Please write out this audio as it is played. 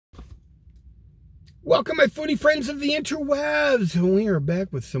Welcome, my foodie friends of the interwebs. We are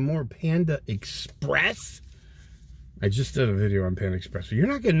back with some more Panda Express. I just did a video on Panda Express. So you're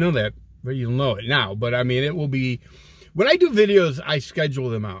not going to know that, but you'll know it now. But, I mean, it will be... When I do videos, I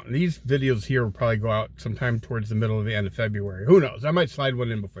schedule them out. And these videos here will probably go out sometime towards the middle of the end of February. Who knows? I might slide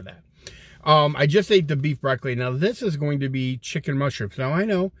one in before that. I just ate the beef broccoli. Now, this is going to be chicken mushrooms. Now, I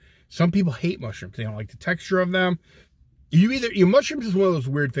know some people hate mushrooms. They don't like the texture of them. Mushrooms is one of those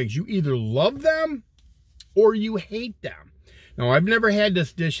weird things. You either love them or you hate them. Now, I've never had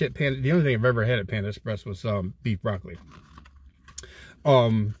this dish at Panda. The only thing I've ever had at Panda Express was beef broccoli.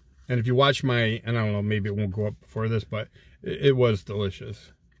 And if you watch my, and I don't know, maybe it won't go up before this, but it was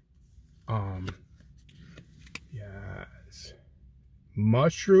delicious. Yes.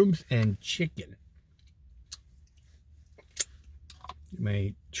 Mushrooms and chicken.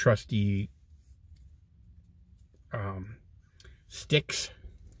 My trusty sticks.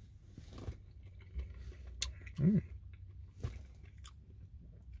 Let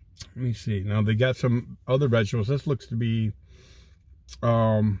me see. Now they got some other vegetables. This looks to be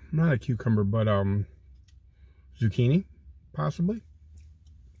not a cucumber, but zucchini, possibly.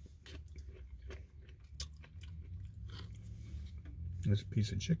 There's a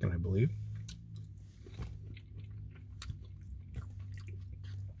piece of chicken, I believe.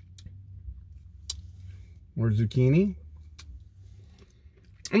 More zucchini.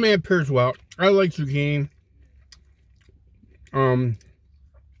 I mean, it pairs well. I like zucchini.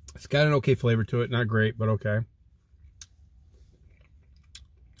 It's got an okay flavor to it. Not great, but okay.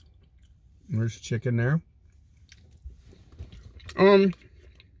 There's chicken there.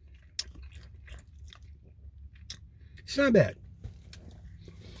 It's not bad.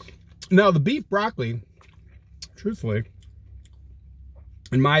 Now, the beef broccoli, truthfully,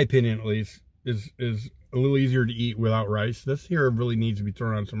 in my opinion at least, is a little easier to eat without rice. This here really needs to be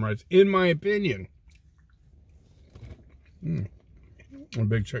thrown on some rice, in my opinion. A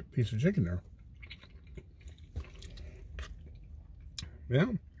big piece of chicken there. Yeah.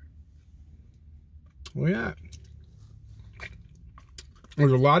 Well, yeah.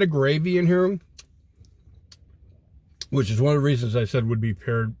 There's a lot of gravy in here, which is one of the reasons I said would be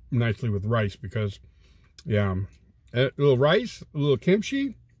paired nicely with rice, because, yeah, a little rice, a little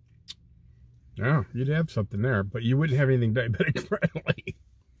kimchi, yeah, you'd have something there, but you wouldn't have anything diabetic friendly.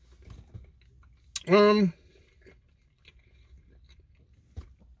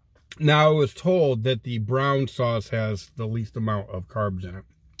 Now, I was told that the brown sauce has the least amount of carbs in it.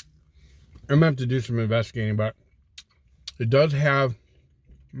 I'm going to have to do some investigating, but it does have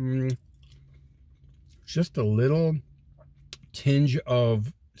just a little tinge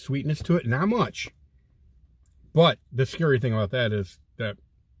of sweetness to it. Not much. But the scary thing about that is that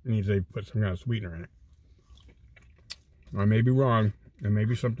it means they put some kind of sweetener in it. I may be wrong. It may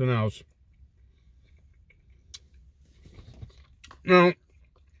be something else. Now,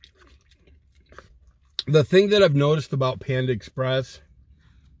 the thing that I've noticed about Panda Express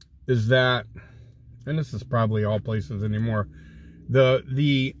is that, and this is probably all places anymore, the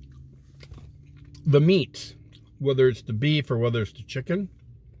meat, whether it's the beef or whether it's the chicken,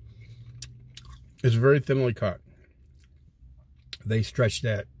 is very thinly cut. They stretch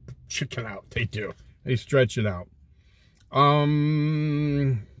that chicken out. They do. They stretch it out.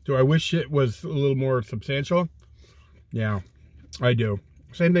 Do I wish it was a little more substantial? Yeah, I do.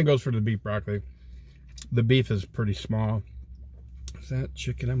 Same thing goes for the beef broccoli. The beef is pretty small. Is that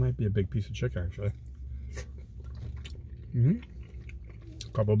chicken? That might be a big piece of chicken, actually. A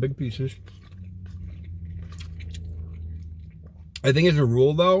couple of big pieces. I think as a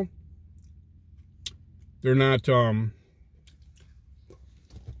rule, though, they're not, they're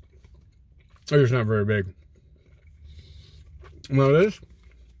just not very big. Now this,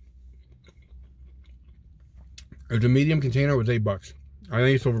 if the medium container was $8. I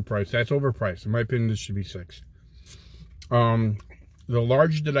think it's overpriced. That's overpriced. In my opinion, this should be $6. The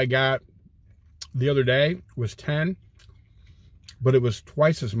large that I got the other day was $10, but it was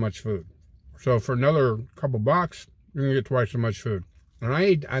twice as much food. So for another couple bucks, you're gonna get twice as much food. And I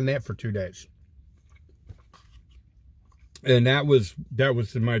ate on that for 2 days. And that was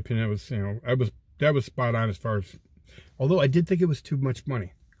in my opinion, that was spot on as far as, although I did think it was too much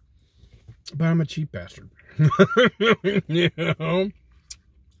money. But I'm a cheap bastard. You know?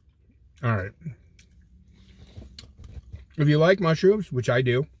 All right. If you like mushrooms, which I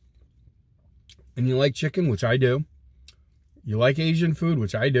do, and you like chicken, which I do, you like Asian food,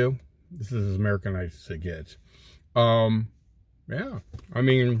 which I do, this is as Americanized as it gets. Yeah. I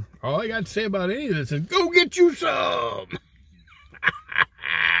mean, all I got to say about any of this is go get you some!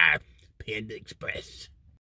 Panda Express.